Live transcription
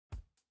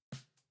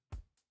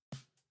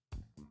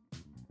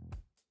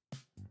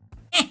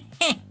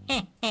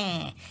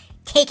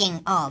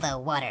Taking all the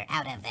water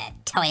out of the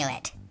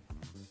toilet.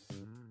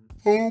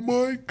 Oh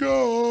my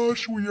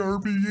gosh, we are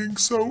being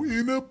so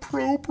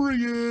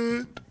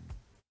inappropriate.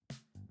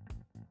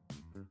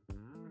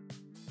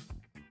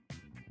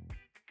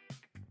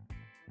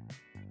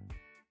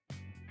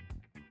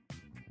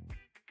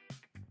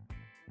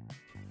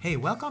 Hey,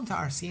 welcome to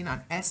our scene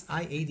on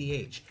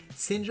siADH,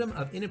 Syndrome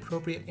of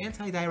Inappropriate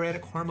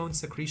Anti-Diuretic Hormone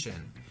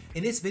Secretion.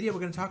 In this video, we're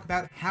going to talk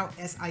about how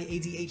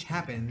siADH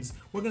happens,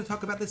 we're going to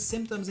talk about the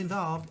symptoms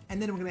involved,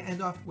 and then we're going to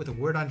end off with a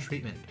word on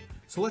treatment.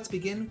 So let's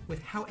begin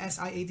with how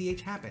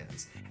siADH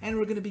happens, and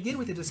we're going to begin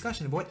with a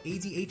discussion of what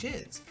ADH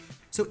is.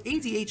 So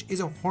ADH is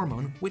a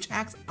hormone which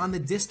acts on the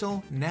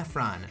distal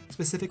nephron,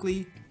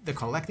 specifically the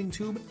collecting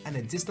tube and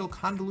the distal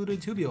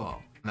convoluted tubule,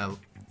 the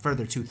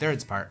further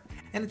 2/3 part,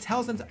 and it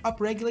tells them to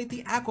upregulate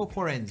the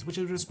aquaporins, which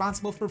is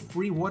responsible for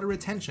free water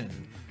retention.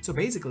 So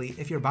basically,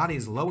 if your body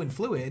is low in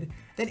fluid,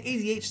 then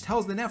ADH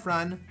tells the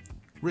nephron,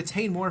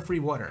 retain more free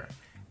water.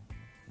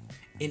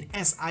 In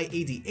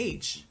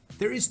siADH,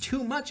 there is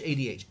too much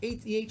ADH.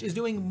 ADH is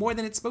doing more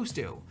than it's supposed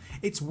to.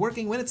 It's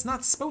working when it's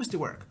not supposed to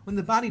work. When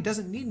the body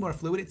doesn't need more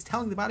fluid, it's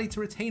telling the body to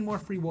retain more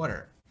free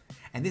water.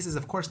 And this is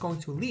of course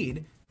going to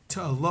lead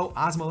to a low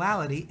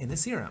osmolality in the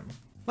serum.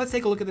 Let's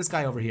take a look at this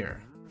guy over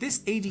here.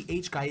 This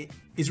ADH guy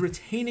is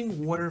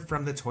retaining water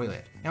from the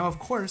toilet. Now, of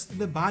course,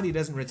 the body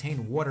doesn't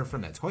retain water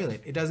from the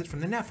toilet, it does it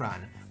from the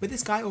nephron. But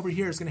this guy over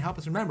here is going to help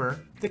us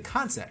remember the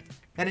concept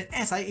that in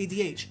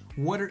siADH,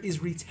 water is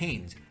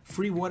retained,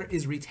 free water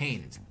is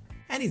retained.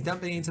 And he's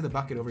dumping it into the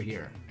bucket over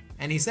here.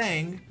 And he's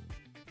saying,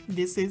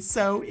 this is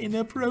so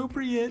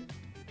inappropriate.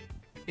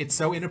 It's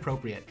so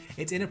inappropriate.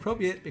 It's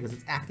inappropriate because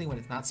it's acting when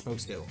it's not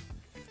supposed to.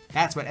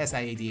 That's what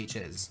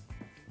siADH is.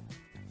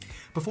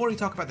 Before we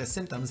talk about the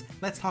symptoms,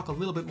 let's talk a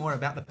little bit more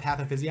about the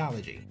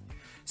pathophysiology.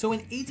 So when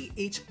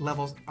ADH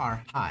levels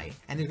are high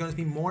and there's going to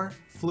be more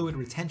fluid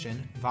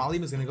retention,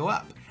 volume is going to go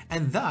up,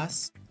 and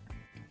thus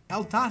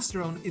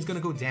aldosterone is going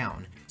to go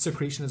down,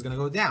 secretion is going to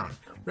go down,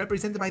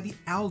 represented by the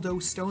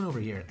aldostone over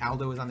here.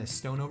 Aldo is on this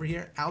stone over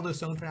here.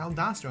 Aldostone for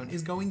aldosterone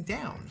is going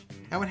down.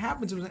 Now what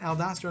happens when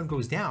aldosterone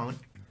goes down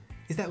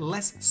is that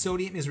less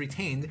sodium is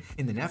retained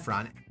in the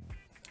nephron,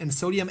 and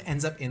sodium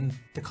ends up in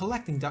the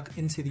collecting duct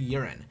into the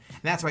urine.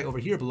 And that's why over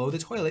here below the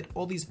toilet,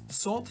 all these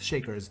salt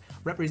shakers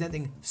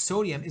representing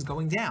sodium is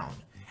going down.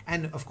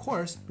 And of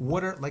course,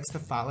 water likes to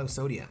follow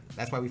sodium.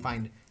 That's why we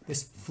find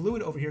this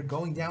fluid over here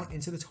going down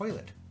into the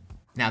toilet.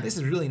 Now this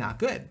is really not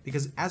good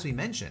because, as we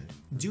mentioned,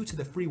 due to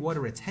the free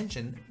water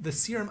retention, the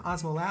serum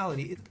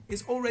osmolality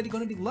is already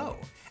going to be low,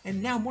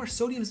 and now more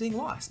sodium is being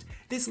lost.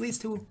 This leads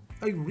to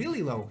a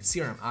really low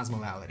serum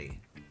osmolality.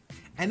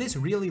 And this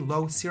really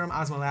low serum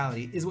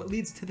osmolality is what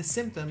leads to the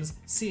symptoms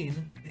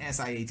seen in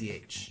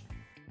siADH.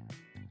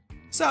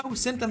 So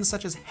symptoms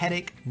such as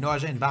headache,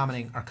 nausea, and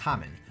vomiting are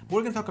common, but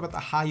we're going to talk about the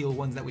high-yield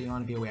ones that we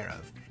want to be aware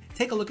of.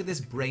 Take a look at this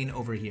brain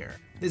over here.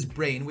 This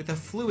brain with the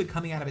fluid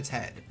coming out of its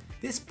head.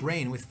 This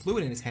brain with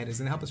fluid in its head is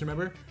going to help us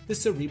remember the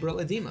cerebral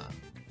edema.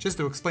 Just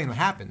to explain what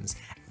happens,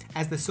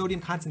 as the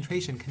sodium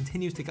concentration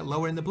continues to get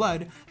lower in the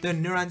blood, the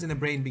neurons in the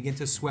brain begin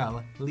to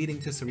swell, leading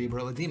to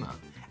cerebral edema.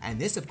 And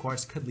this, of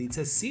course, could lead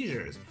to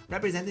seizures,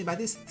 represented by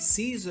this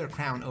Caesar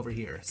crown over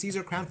here.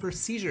 Caesar crown for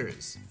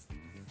seizures.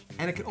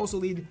 And it could also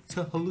lead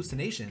to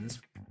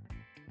hallucinations.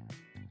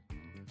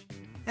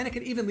 And it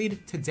could even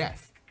lead to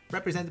death,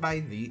 represented by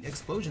the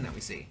explosion that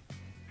we see.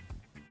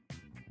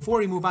 Before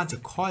we move on to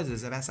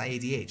causes of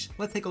siADH,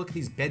 let's take a look at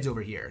these beds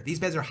over here. These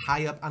beds are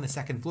high up on the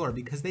second floor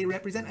because they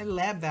represent a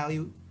lab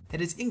value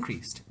that is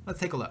increased. Let's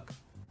take a look.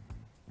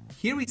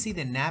 Here we see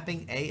the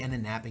napping A and the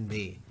napping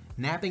B.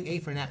 Napping A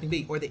for napping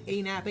B, or the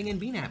A napping and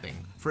B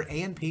napping for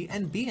ANP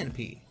and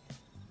BNP.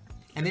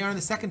 And they are on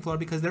the second floor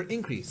because they're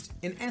increased.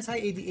 In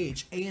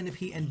siADH,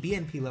 ANP and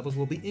BNP levels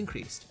will be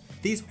increased.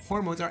 These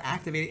hormones are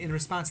activated in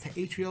response to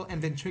atrial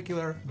and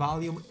ventricular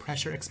volume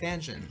pressure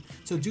expansion.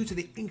 So due to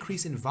the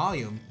increase in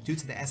volume, due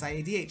to the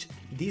siADH,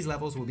 these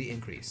levels will be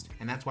increased.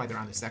 And that's why they're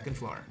on the second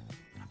floor.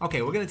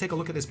 Okay, we're going to take a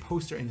look at this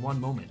poster in one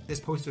moment. This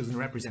poster is going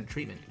to represent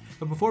treatment.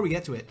 But before we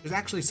get to it, there's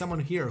actually someone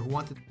here who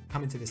wanted to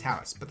come into this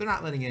house, but they're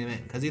not letting him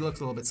in because he looks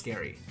a little bit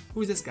scary.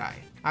 Who's this guy?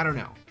 I don't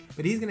know.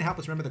 But he's going to help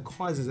us remember the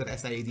causes of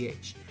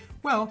siADH.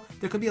 Well,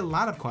 there could be a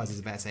lot of causes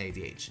of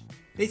siADH.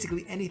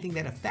 Basically anything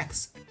that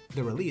affects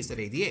the release of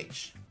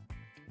ADH.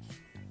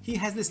 He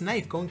has this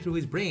knife going through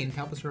his brain to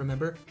help us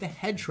remember the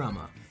head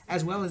trauma,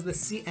 as well as the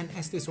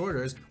CNS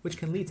disorders which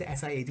can lead to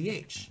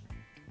siADH.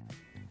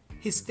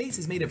 His face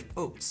is made of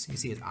oats. You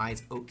see his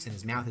eyes oats and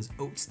his mouth is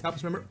oats to help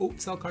us remember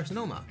oat cell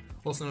carcinoma,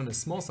 also known as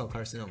small cell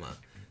carcinoma.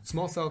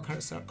 Small cell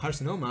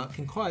carcinoma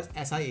can cause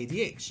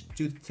siADH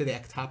due to the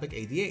ectopic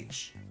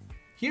ADH.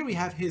 Here we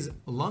have his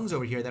lungs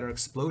over here that are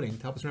exploding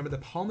to help us remember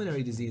the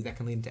pulmonary disease that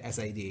can lead to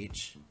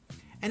siADH.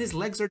 And his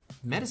legs are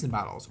medicine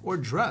bottles or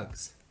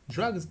drugs.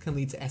 Drugs can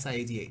lead to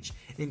siADH,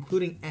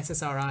 including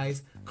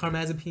SSRIs,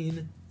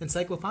 carbamazepine, and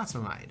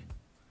cyclophosphamide.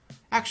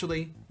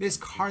 Actually, this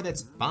car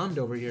that's bombed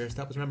over here is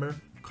to help us remember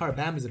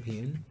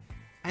carbamazepine,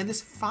 and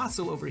this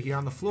fossil over here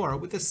on the floor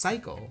with the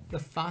cycle. The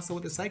fossil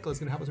with the cycle is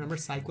going to help us remember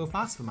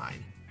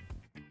cyclophosphamide.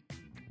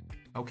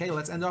 Okay,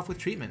 let's end off with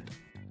treatment.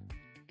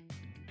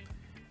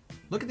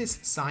 Look at this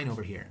sign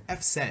over here,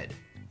 F said.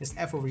 This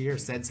F over here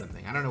said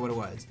something, I don't know what it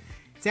was.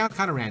 It sounds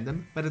kind of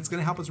random, but it's going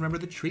to help us remember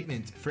the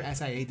treatment for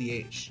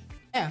siADH.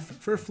 F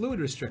for fluid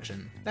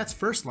restriction, that's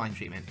first line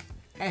treatment.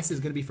 S is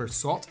going to be for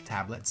salt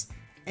tablets.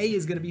 A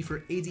is going to be for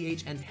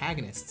ADH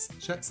antagonists,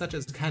 such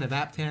as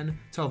canavaptan,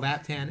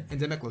 tolvaptan,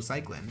 and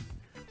demeclocycline.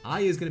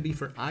 I is going to be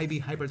for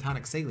IV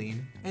hypertonic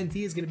saline, and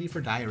D is going to be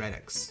for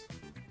diuretics.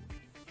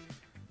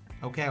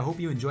 Okay, I hope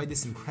you enjoyed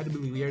this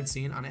incredibly weird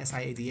scene on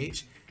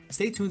siADH.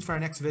 Stay tuned for our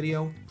next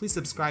video, please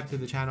subscribe to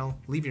the channel,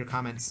 leave your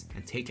comments,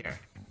 and take care.